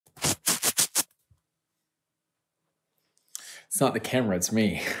It's not the camera, it's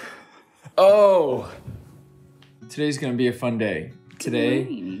me. Oh, today's gonna be a fun day. Today.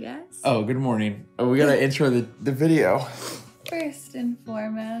 Good morning, you guys. Oh, good morning. Oh, we gotta intro the video. First and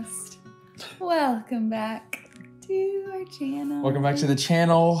foremost, welcome back to our channel. Welcome back to the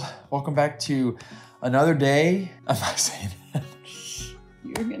channel. Welcome back to another day. I'm not saying that.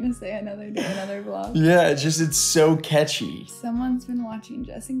 You were gonna say another day, another vlog. Yeah, it's so catchy. Someone's been watching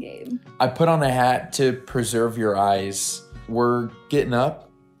Jess and Gabe. I put on a hat to preserve your eyes. We're getting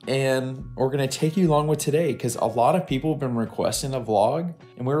up and we're gonna take you along with today because a lot of people have been requesting a vlog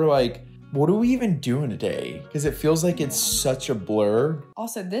and we were like, what are we even doing today? Because it feels like it's such a blur.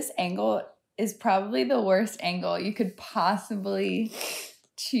 Also, this angle is probably the worst angle you could possibly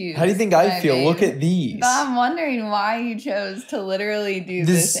choose. How do you think I feel? mean, Look at these. I'm wondering why you chose to literally do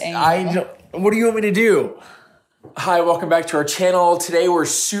this angle. What do you want me to do? Hi, welcome back to our channel. Today we're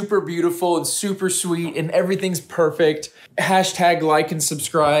super beautiful and super sweet and everything's perfect. Hashtag like and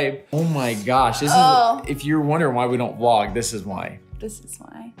subscribe. Oh my gosh, this is, if you're wondering why we don't vlog, this is why. This is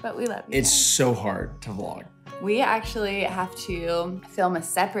why, but we love you. It's so hard to vlog. We actually have to film a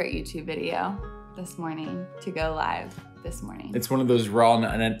separate YouTube video this morning to go live this morning. It's one of those raw,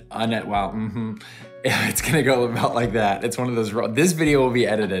 it's gonna go about like that. It's one of those raw, this video will be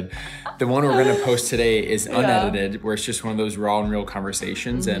edited. The one we're gonna post today is unedited, where it's just one of those raw and real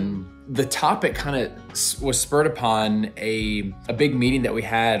conversations. And the topic kind of was spurred upon a big meeting that we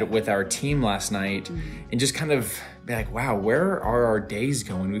had with our team last night, and just kind of be like, wow, where are our days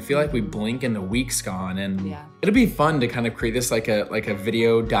going? We feel like we blink and the week's gone, and it'll be fun to kind of create this like a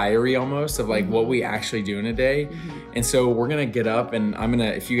video diary almost of like what we actually do in a day. And so we're gonna get up and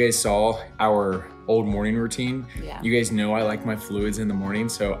if you guys saw our old morning routine, you guys know I like my fluids in the morning,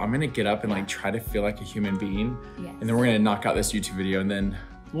 so I'm gonna get up and like try to feel like a human being. And then we're gonna knock out this YouTube video and then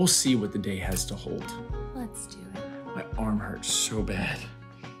we'll see what the day has to hold. Let's do it. My arm hurts so bad.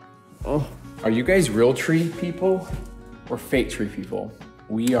 Oh. Are you guys real tree people or fake tree people?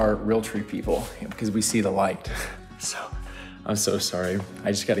 We are real tree people because we see the light. So I'm so sorry.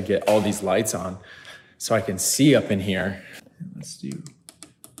 I just got to get all these lights on so I can see up in here. Let's do.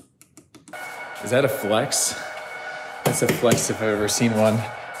 Is that a flex? That's a flex if I've ever seen one.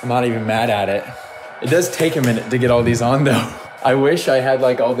 I'm not even mad at it. It does take a minute to get all these on though. I wish I had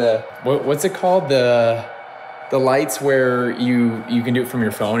like all the, what's it called? The lights where you can do it from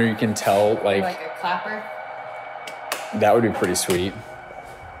your phone or you can tell like a clapper? That would be pretty sweet.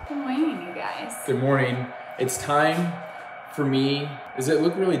 Good morning, you guys. Good morning. It's time for me. Does it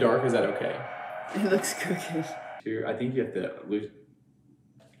look really dark? Is that okay? It looks crooked. I think you have to lose.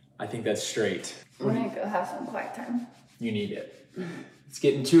 I think that's straight. We're gonna go have some quiet time. You need it. It's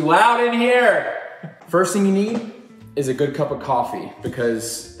getting too loud in here. First thing you need is a good cup of coffee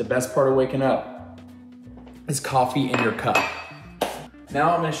because the best part of waking up is coffee in your cup.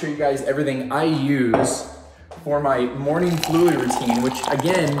 Now I'm gonna show you guys everything I use for my morning fluid routine, which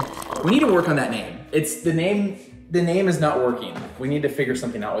again, we need to work on that name. The name is not working. We need to figure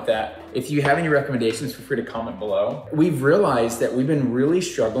something out with that. If you have any recommendations, feel free to comment below. We've realized that we've been really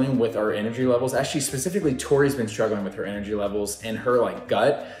struggling with our energy levels. Actually, specifically, Tori's been struggling with her energy levels and her like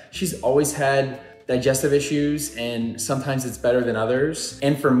gut. She's always had digestive issues and sometimes it's better than others.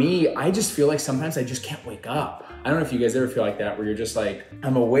 And for me, I just feel like sometimes I just can't wake up. I don't know if you guys ever feel like that, where you're just like,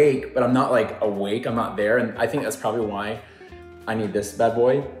 I'm awake, but I'm not like awake, I'm not there. And I think that's probably why I need this bad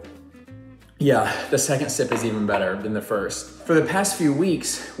boy. Yeah, the second sip is even better than the first. For the past few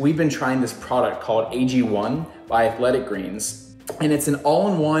weeks, we've been trying this product called AG1 by Athletic Greens. And it's an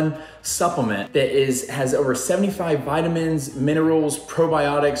all-in-one supplement that has over 75 vitamins, minerals,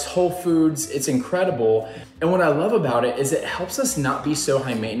 probiotics, whole foods. It's incredible. And what I love about it is it helps us not be so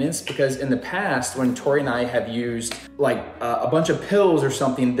high maintenance, because in the past, when Tori and I have used like a bunch of pills or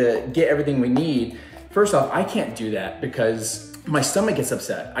something to get everything we need, first off, I can't do that because my stomach gets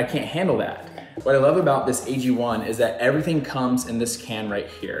upset. I can't handle that. What I love about this AG1 is that everything comes in this can right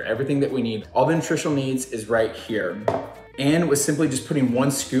here. Everything that we need, all the nutritional needs is right here. And with simply just putting one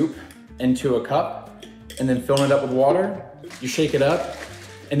scoop into a cup and then filling it up with water, you shake it up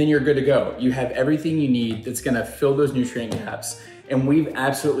and then you're good to go. You have everything you need that's gonna fill those nutrient gaps. And we've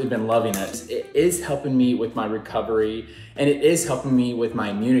absolutely been loving it. It is helping me with my recovery and it is helping me with my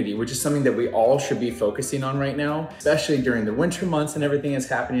immunity, which is something that we all should be focusing on right now, especially during the winter months and everything that's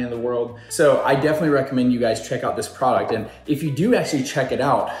happening in the world. So I definitely recommend you guys check out this product. And if you do actually check it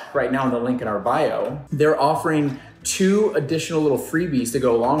out right now in the link in our bio, they're offering 2 additional little freebies to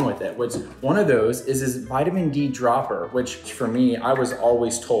go along with it, which one of those is this vitamin D dropper, which for me, I was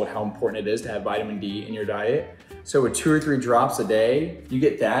always told how important it is to have vitamin D in your diet. So with 2 or 3 drops a day, you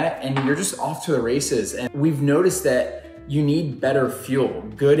get that and you're just off to the races. And we've noticed that you need better fuel.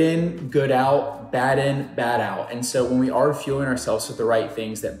 Good in, good out, bad in, bad out. And so when we are fueling ourselves with the right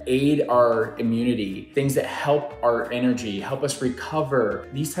things that aid our immunity, things that help our energy, help us recover,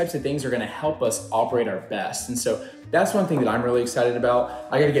 these types of things are gonna help us operate our best. And so that's one thing that I'm really excited about.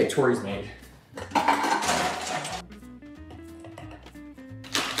 I gotta get Tori's made.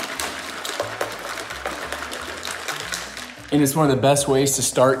 And it's one of the best ways to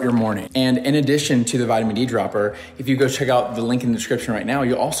start your morning. And in addition to the vitamin D dropper, if you go check out the link in the description right now,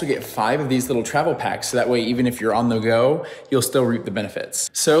 you'll also get 5 of these little travel packs. So that way, even if you're on the go, you'll still reap the benefits.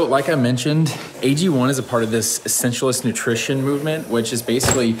 So like I mentioned, AG1 is a part of this essentialist nutrition movement, which is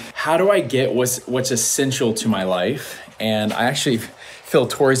basically, how do I get what's essential to my life? And I actually fill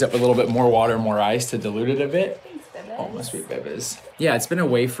Tori's up with a little bit more water and more ice to dilute it a bit. Oh, my sweet babies. Yeah, it's been a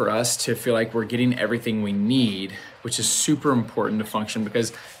way for us to feel like we're getting everything we need, which is super important to function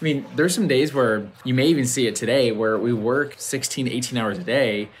because, I mean, there's some days where you may even see it today where we work 16, 18 hours a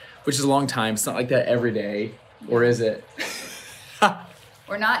day, which is a long time. It's not like that every day, or is it?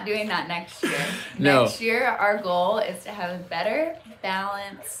 We're not doing that next year. No. Next year, our goal is to have a better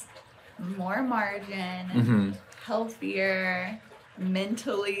balance, more margin, healthier,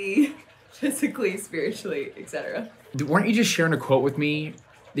 mentally, physically, spiritually, etc. Weren't you just sharing a quote with me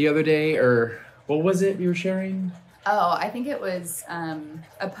the other day, or what was it you were sharing? Oh, I think it was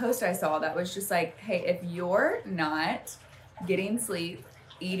a post I saw that was just like, hey, if you're not getting sleep,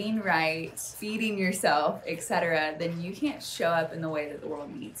 eating right, feeding yourself, etc., then you can't show up in the way that the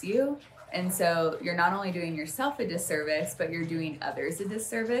world needs you. And so you're not only doing yourself a disservice, but you're doing others a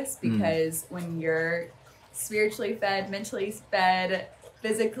disservice because when you're spiritually fed, mentally fed,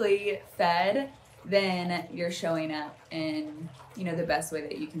 physically fed, then you're showing up in, you know, the best way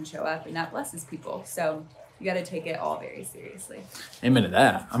that you can show up, and that blesses people. So you got to take it all very seriously. Amen to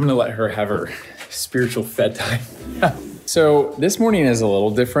that. I'm gonna let her have her spiritual fed time. So this morning is a little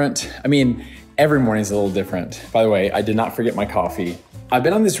different. I mean, every morning is a little different. By the way, I did not forget my coffee. I've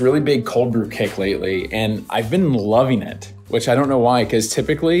been on this really big cold brew kick lately, and I've been loving it, which I don't know why, because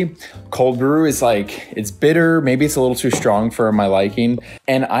typically cold brew is like, it's bitter, maybe it's a little too strong for my liking.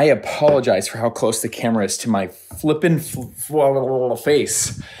 And I apologize for how close the camera is to my flippin'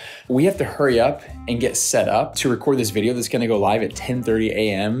 face. We have to hurry up and get set up to record this video that's gonna go live at 10:30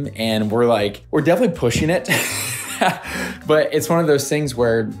 a.m. And we're definitely pushing it. But it's one of those things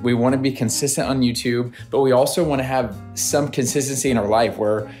where we want to be consistent on YouTube, but we also want to have some consistency in our life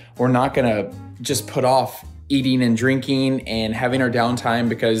where we're not going to just put off eating and drinking and having our downtime,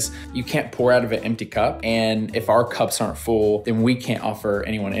 because you can't pour out of an empty cup. And if our cups aren't full, then we can't offer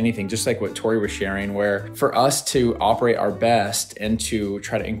anyone anything. Just like what Tori was sharing, where for us to operate our best and to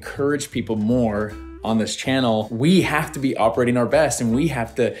try to encourage people more on this channel, we have to be operating our best and we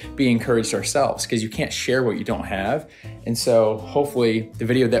have to be encouraged ourselves, because you can't share what you don't have. And so hopefully the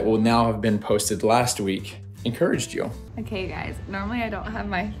video that will now have been posted last week encouraged you. Okay guys, normally I don't have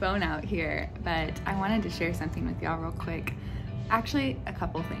my phone out here, but I wanted to share something with y'all real quick. Actually, a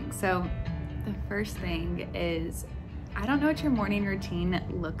couple things. So the first thing is, I don't know what your morning routine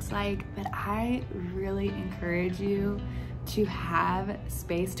looks like, but I really encourage you to have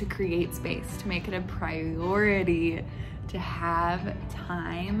space, to create space, to make it a priority to have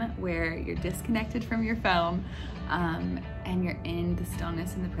time where you're disconnected from your phone and you're in the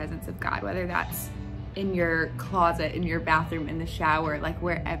stillness and the presence of God, whether that's in your closet, in your bathroom, in the shower, like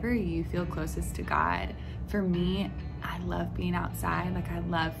wherever you feel closest to God. For me, I love being outside. Like I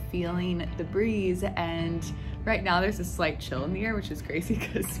love feeling the breeze, and right now there's a slight chill in the air, which is crazy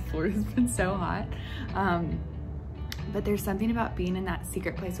because Florida's been so hot. But there's something about being in that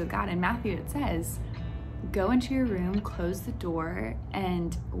secret place with God. In Matthew, it says, go into your room, close the door,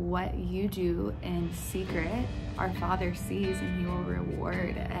 and what you do in secret, our Father sees and he will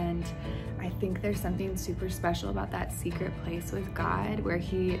reward. And I think there's something super special about that secret place with God, where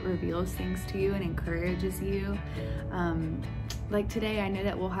he reveals things to you and encourages you. Like today, I know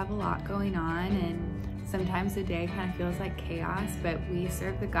that we'll have a lot going on, and sometimes the day kind of feels like chaos, but we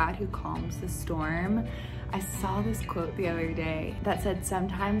serve the God who calms the storm. I saw this quote the other day that said,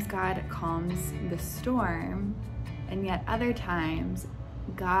 sometimes God calms the storm, and yet other times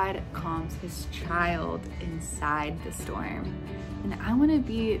God calms his child inside the storm. And I want to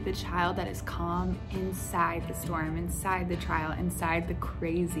be the child that is calm inside the storm, inside the trial, inside the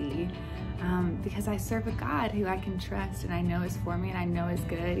crazy, because I serve a God who I can trust and I know is for me and I know is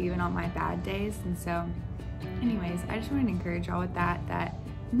good even on my bad days. And so anyways, I just want to encourage y'all with that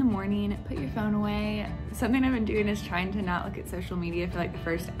in the morning, put your phone away. Something I've been doing is trying to not look at social media for like the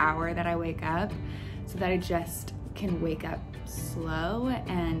first hour that I wake up, so that I just can wake up slow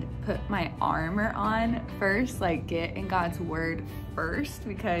and put put my armor on first, like get in God's word first,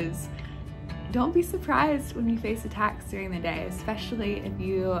 because don't be surprised when you face attacks during the day, especially if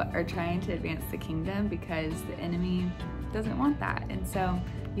you are trying to advance the kingdom, because the enemy doesn't want that. And so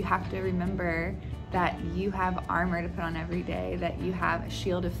you have to remember that you have armor to put on every day, that you have a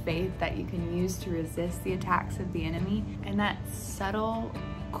shield of faith that you can use to resist the attacks of the enemy, and that subtle,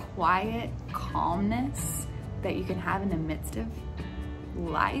 quiet calmness that you can have in the midst of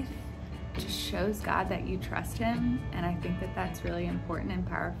life just shows God that you trust him. And I think that that's really important and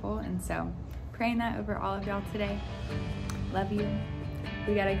powerful. And so praying that over all of y'all today. Love you.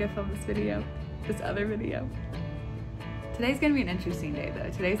 We gotta go film this other video. Today's gonna be an interesting day though.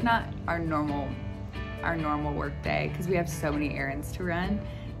 Today's not our normal work day, because we have so many errands to run,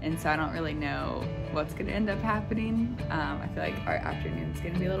 and so I don't really know what's gonna end up happening. I feel like our afternoon's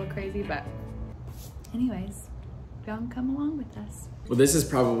gonna be a little crazy, but anyways, y'all can come along with us. Well, this is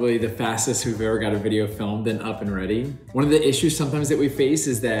probably the fastest we've ever got a video filmed and up and ready. One of the issues sometimes that we face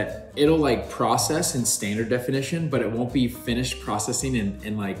is that it'll like process in standard definition, but it won't be finished processing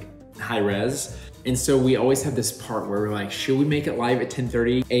in like high res. And so we always have this part where we're like, should we make it live at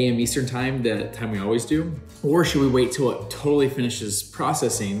 10:30 a.m. Eastern time, the time we always do? Or should we wait till it totally finishes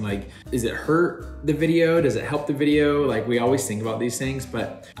processing? Like, does it hurt the video? Does it help the video? Like, we always think about these things,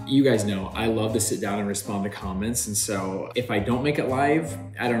 but you guys know I love to sit down and respond to comments. And so if I don't make it live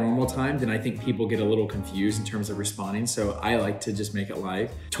at our normal time, then I think people get a little confused in terms of responding. So I like to just make it live.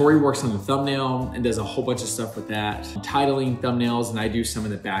 Tori works on the thumbnail and does a whole bunch of stuff with that, titling thumbnails, and I do some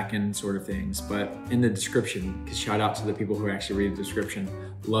of the back end sort of things. But in the description, because shout out to the people who actually read the description.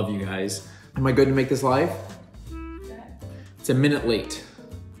 Love you guys. Am I good to make this live? It's a minute late.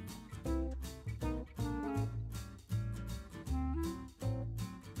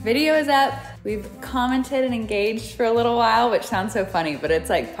 Video is up. We've commented and engaged for a little while, which sounds so funny, but it's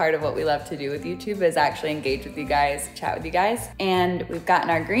like part of what we love to do with YouTube is actually engage with you guys, chat with you guys. And we've gotten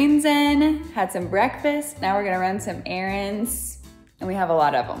our greens in, had some breakfast. Now we're gonna run some errands, and we have a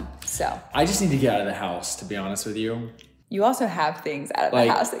lot of them, so. I just need to get out of the house, to be honest with you. You also have things out of the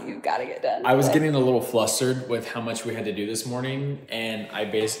house that you've got to get done. I was getting a little flustered with how much we had to do this morning, and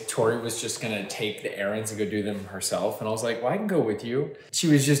Tori was just gonna take the errands and go do them herself, and I was like, well, I can go with you. She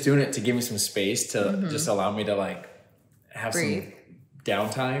was just doing it to give me some space to just allow me to like have some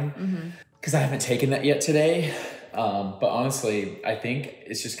downtime, because I haven't taken that yet today. But honestly, I think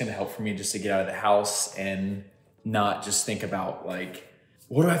it's just gonna help for me just to get out of the house and not just think about like,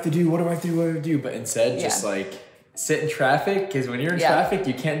 what do I have to do? What do I have to do? What do I have to do? But instead, just like sit in traffic, because when you're in traffic,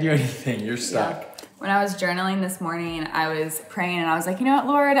 you can't do anything. You're stuck. When I was journaling this morning, I was praying and I was like, you know what,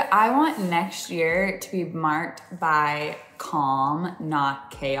 Lord, I want next year to be marked by calm,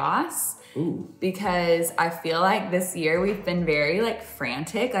 not chaos. Ooh. Because I feel like this year we've been very like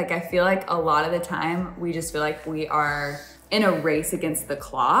frantic. Like I feel like a lot of the time we just feel like we are in a race against the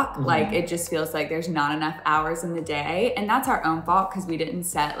clock. Like it just feels like there's not enough hours in the day. And that's our own fault because we didn't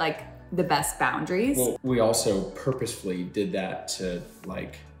set like the best boundaries. Well, we also purposefully did that to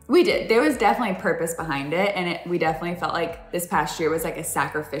like... We did. There was definitely purpose behind it. And we definitely felt like this past year was like a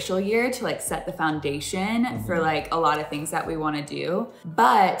sacrificial year to like set the foundation for like a lot of things that we want to do.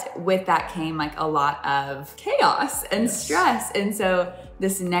 But with that came like a lot of chaos and stress. And so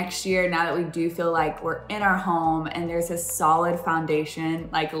this next year, now that we do feel like we're in our home and there's a solid foundation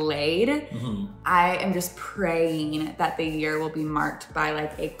like laid, I am just praying that the year will be marked by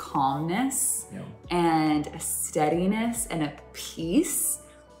like a calmness and a steadiness and a peace.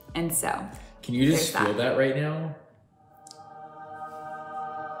 And so, can you just feel that right now?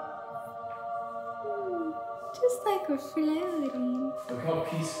 Just like we're floating. Look how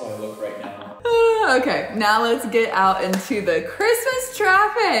peaceful I look right now. Okay, now let's get out into the Christmas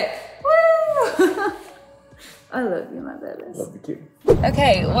traffic. Woo! I love you, my babies. Love you too.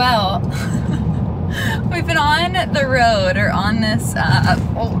 Okay, well, we've been on the road or on this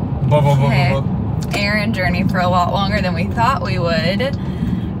errand journey for a lot longer than we thought we would,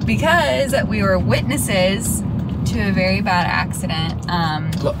 because we were witnesses to a very bad accident.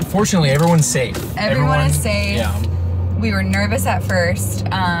 Fortunately, everyone's safe. Everyone is safe. Yeah. We were nervous at first.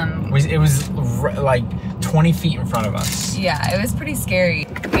 It was like 20 feet in front of us. Yeah, it was pretty scary.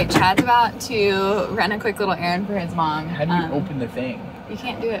 Okay, Chad's about to run a quick little errand for his mom. How do you open the thing? You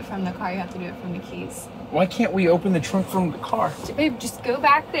can't do it from the car, you have to do it from the keys. Why can't we open the trunk from the car? Babe, just go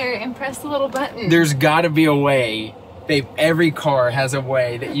back there and press the little button. There's gotta be a way. Babe, every car has a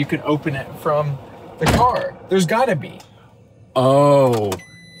way that you can open it from the car. There's gotta be. Oh.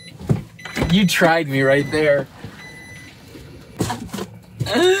 You tried me right there.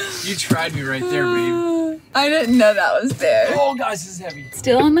 You tried me right there, babe. I didn't know that was there. Oh, guys, this is heavy.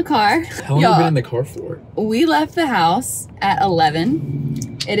 Still in the car. How long have you been in the car for? We left the house at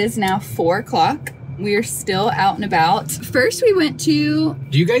 11. It is now 4 o'clock. We are still out and about. First, we went to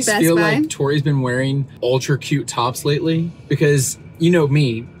Do you guys Best feel Buy. like Tori's been wearing ultra cute tops lately? Because you know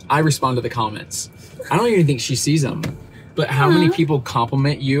me, I respond to the comments. I don't even think she sees them. But how many people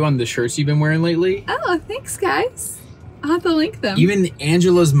compliment you on the shirts you've been wearing lately? Oh, thanks, guys. I'll have to link them. Even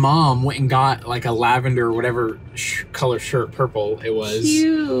Angela's mom went and got like a lavender or whatever color shirt, purple it was.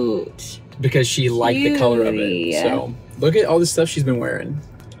 Cute. Because she liked the color of it. So look at all the stuff she's been wearing.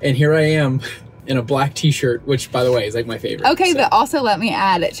 And here I am in a black t-shirt, which by the way is like my favorite. Okay, but also let me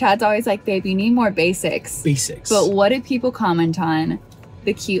add, Chad's always like, babe, you need more basics. Basics. But what do people comment on?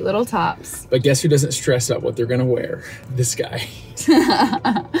 The cute little tops. But guess who doesn't stress out what they're gonna wear? This guy.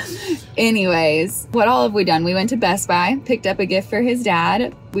 Anyways, what all have we done? We went to Best Buy, picked up a gift for his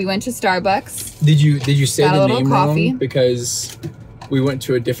dad. We went to Starbucks. Did you say Got a the little name coffee. wrong? Because we went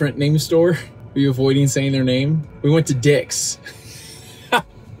to a different name store. Were you avoiding saying their name? We went to Dick's.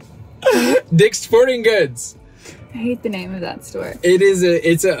 Dick's Sporting Goods. I hate the name of that store.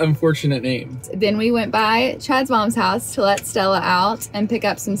 It's an unfortunate name. Then we went by Chad's mom's house to let Stella out and pick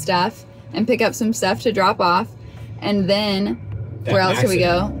up some stuff to drop off. And then where else did we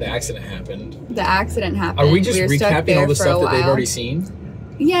go? The accident happened. The accident happened. Are we just were stuck recapping there all the for stuff a that they've while. already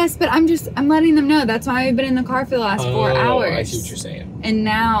seen? Yes, but I'm letting them know. That's why I've been in the car for the last 4 hours. I see what you're saying. And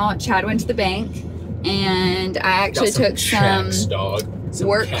now Chad went to the bank and I actually took some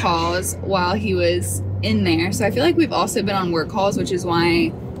work calls while he was in there. So I feel like we've also been on work calls, which is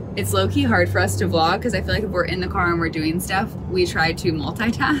why it's low-key hard for us to vlog, because I feel like if we're in the car and we're doing stuff, we try to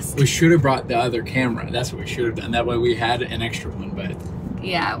multitask. We should have brought the other camera. That's what we should have done. That way we had an extra one, but...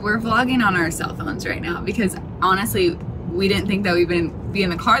 Yeah, we're vlogging on our cell phones right now because honestly, we didn't think that we'd be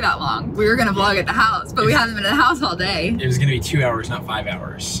in the car that long. We were gonna vlog at the house, but we haven't been in the house all day. It was gonna be 2 hours, not 5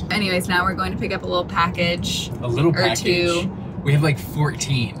 hours. Anyways, now we're going to pick up a little package. A little or package. 2. We have like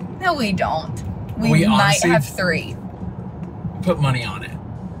 14. No, we don't. We might honestly have 3. Put money on it.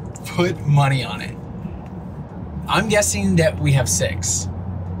 Put money on it. I'm guessing that we have 6.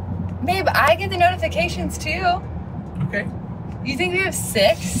 Babe, I get the notifications too. Okay. You think we have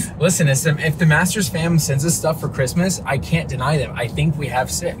 6? Listen, if the Masters fam sends us stuff for Christmas, I can't deny them. I think we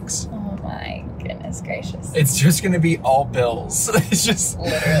have 6. Oh my goodness gracious. It's just gonna be all bills. It's just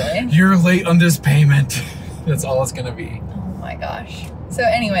literally. You're late on this payment. That's all it's gonna be. Oh my gosh. So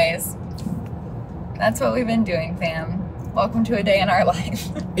anyways, that's what we've been doing, fam. Welcome to a day in our life.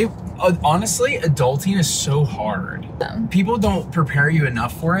 Honestly, adulting is so hard. People don't prepare you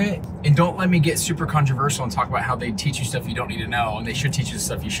enough for it, and don't let me get super controversial and talk about how they teach you stuff you don't need to know, and they should teach you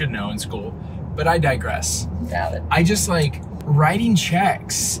stuff you should know in school, but I digress. Valid. I just like writing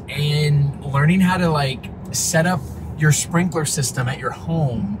checks and learning how to like set up your sprinkler system at your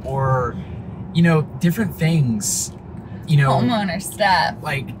home, or, you know, different things, you know. Homeowner stuff.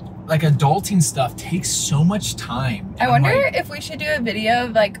 Like adulting stuff takes so much time. I wonder if we should do a video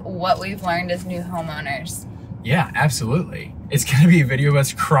of like what we've learned as new homeowners. Yeah, absolutely. It's gonna be a video of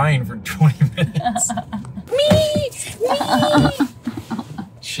us crying for 20 minutes. Me!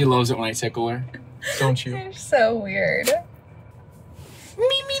 She loves it when I tickle her, don't you? You're so weird.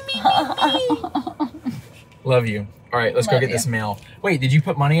 Me. Love you. All right, let's go get this mail. Wait, did you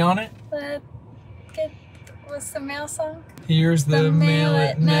put money on it? What's the mail song? Here's the mail,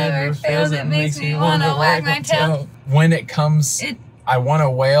 it never fails. It makes me wanna wag my tail. When it comes, I wanna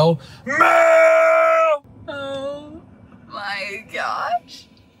wail. Mail! Oh my gosh.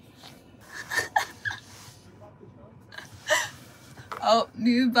 Oh,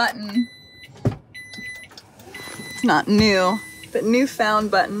 new button. It's not new, but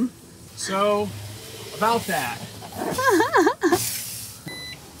newfound button. So, about that.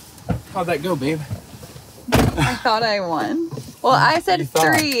 How'd that go, babe? I thought I won. Well, I said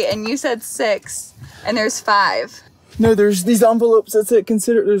 3 and you said 6, and there's 5. No, there's these envelopes. That's it.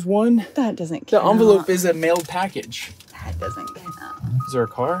 Consider there's 1. That doesn't count. The envelope is a mailed package. That doesn't count. Is there a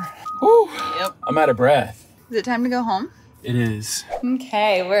car? Woo. Yep. I'm out of breath. Is it time to go home? It is.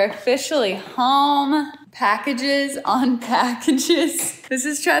 Okay, we're officially home. Packages on packages. This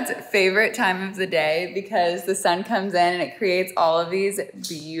is Chad's favorite time of the day because the sun comes in and it creates all of these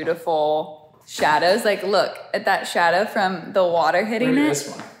beautiful shadows. Like, look at that shadow from the water hitting it. This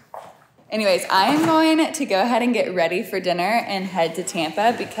one. Anyways, I am going to go ahead and get ready for dinner and head to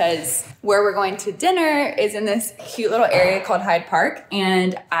Tampa because where we're going to dinner is in this cute little area called Hyde Park.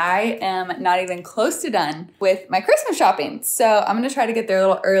 And I am not even close to done with my Christmas shopping. So I'm gonna try to get there a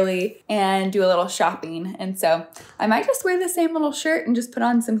little early and do a little shopping. And so I might just wear the same little shirt and just put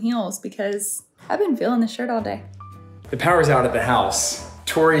on some heels because I've been feeling this shirt all day. The power's out at the house.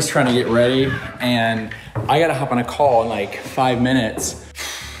 Tori's trying to get ready and I gotta hop on a call in like 5 minutes.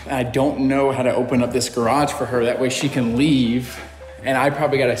 I don't know how to open up this garage for her. That way she can leave and I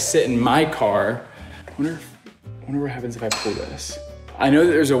probably gotta sit in my car. I wonder what happens if I pull this. I know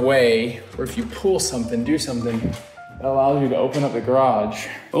that there's a way where if you pull something, do something, that allows you to open up the garage.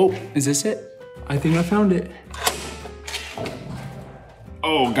 Oh, is this it? I think I found it.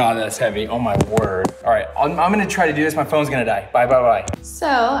 Oh God, that's heavy, oh my word. All right, I'm gonna try to do this, my phone's gonna die. Bye, bye, bye. So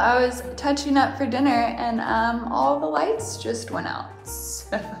I was touching up for dinner and all the lights just went out.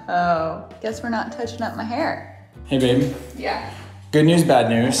 So guess we're not touching up my hair. Hey baby. Yeah. Good news, bad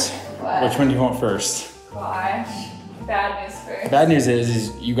news. What? Which one do you want first? Gosh, bad news first. Bad news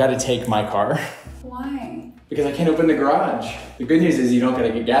is you gotta take my car. Why? Because I can't open the garage. The good news is you don't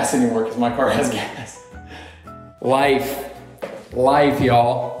gotta get gas anymore because my car has gas. Life,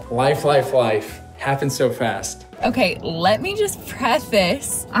 y'all. Life. Happens so fast. Okay, let me just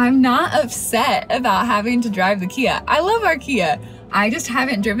preface. I'm not upset about having to drive the Kia. I love our Kia. I just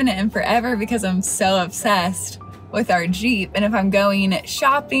haven't driven it in forever because I'm so obsessed with our Jeep. And if I'm going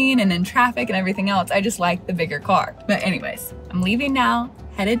shopping and in traffic and everything else, I just like the bigger car. But anyways, I'm leaving now,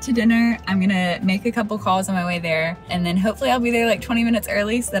 headed to dinner. I'm gonna make a couple calls on my way there. And then hopefully I'll be there like 20 minutes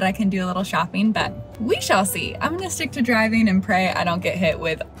early so that I can do a little shopping, but we shall see. I'm gonna stick to driving and pray I don't get hit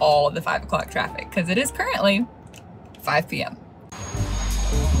with all the 5 o'clock traffic because it is currently 5 p.m.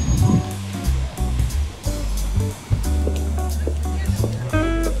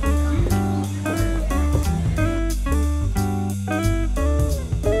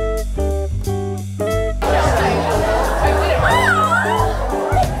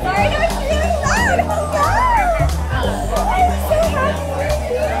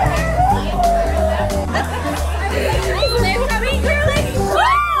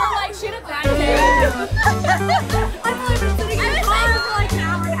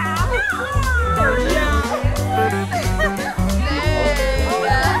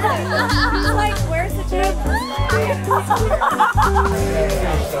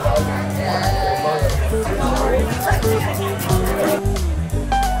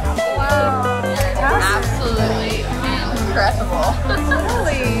 Wow, absolutely incredible.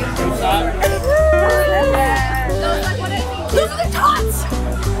 Really? Those are the tots!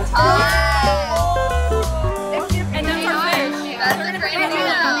 And those are fish. That's a great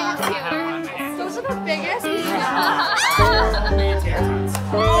idea. Those are the biggest. Is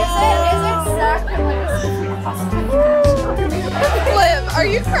it Liv, are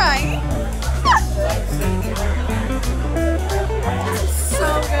you crying? So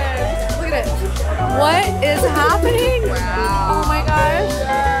good. Look at it. What is happening? Wow. Oh my gosh.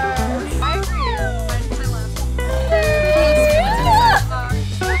 I agree.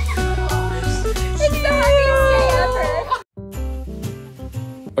 It's the happiest day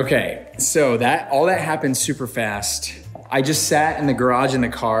ever. Okay, so all that happened super fast. I just sat in the garage in the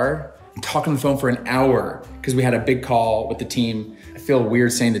car, talked on the phone for an hour because we had a big call with the team. I feel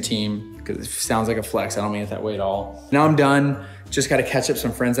weird saying the team because it sounds like a flex. I don't mean it that way at all. Now I'm done. Just got to catch up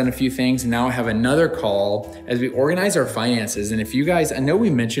some friends on a few things. And now I have another call as we organize our finances. And if you guys, I know we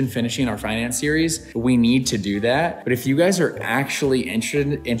mentioned finishing our finance series, we need to do that. But if you guys are actually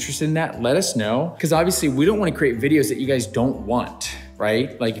interested in that, let us know. Because obviously we don't want to create videos that you guys don't want.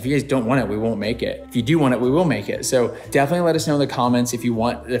 Right? Like if you guys don't want it, we won't make it. If you do want it, we will make it. So definitely let us know in the comments if you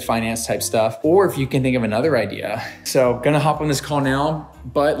want the finance type stuff or if you can think of another idea. So gonna hop on this call now,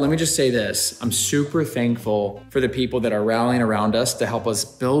 but let me just say this. I'm super thankful for the people that are rallying around us to help us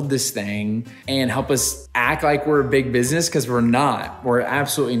build this thing and help us act like we're a big business because we're not. We're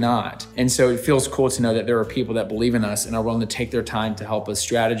absolutely not. And so it feels cool to know that there are people that believe in us and are willing to take their time to help us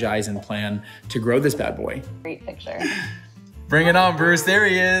strategize and plan to grow this bad boy. Great picture. Bring it on, Bruce. There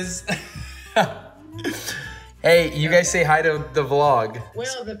he is. Hey, you guys say hi to the vlog.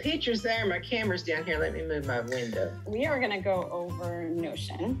 Well, the picture's there. My camera's down here. Let me move my window. We are going to go over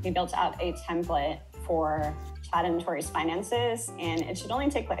Notion. We built out a template for Chad and Tori's finances, and it should only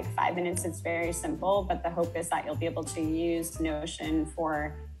take like 5 minutes. It's very simple, but the hope is that you'll be able to use Notion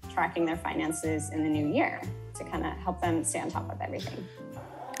for tracking their finances in the new year to kind of help them stay on top of everything.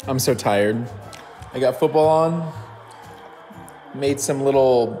 I'm so tired. I got football on, made some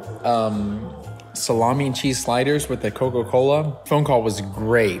little salami and cheese sliders with the Coca-Cola. Phone call was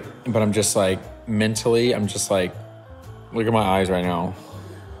great, but I'm just like, mentally, I'm just like, look at my eyes right now.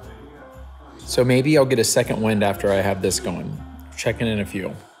 So maybe I'll get a second wind after I have this going. Checking in a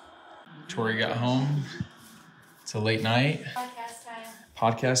few. Tori got home. It's a late night.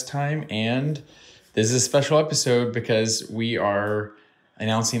 Podcast time. And this is a special episode because we are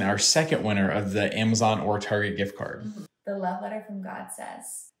announcing our second winner of the Amazon or Target gift card. The love letter from God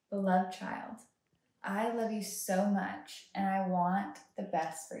says, beloved child, I love you so much and I want the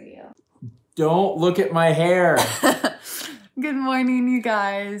best for you. Don't look at my hair. Good morning, you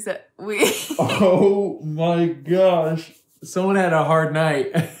guys. Oh my gosh. Someone had a hard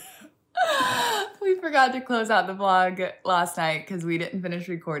night. We forgot to close out the vlog last night because we didn't finish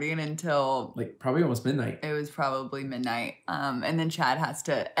recording until like probably almost midnight. It was probably midnight. And then Chad has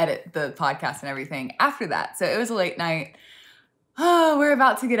to edit the podcast and everything after that. So it was a late night. Oh, we're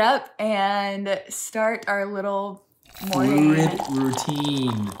about to get up and start our little morning fluid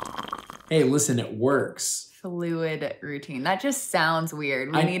routine. Hey, listen, it works. Fluid routine. That just sounds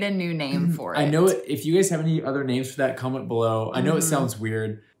weird. We need a new name for it. I know it. If you guys have any other names for that, comment below. I know it sounds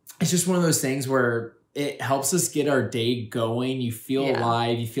weird. It's just one of those things where it helps us get our day going. You feel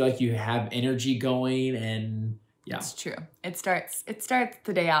alive. You feel like you have energy going, and yeah. It's true. It starts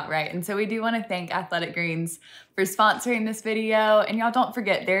the day out right. And so we do want to thank Athletic Greens for sponsoring this video. And y'all don't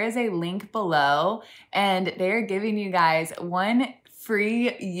forget, there is a link below and they're giving you guys 1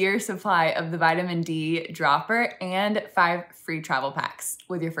 free year supply of the vitamin D dropper and 5 free travel packs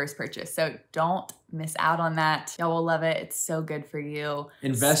with your first purchase. So don't miss out on that. Y'all will love it. It's so good for you.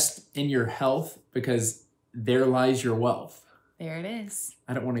 Invest in your health because there lies your wealth. There it is.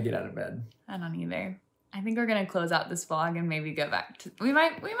 I don't want to get out of bed. I don't either. I think we're gonna close out this vlog and maybe go back to, we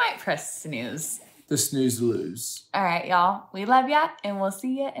might press snooze. The snooze lose. All right, y'all. We love ya and we'll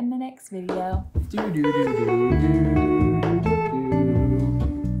see you in the next video. Do do do do do.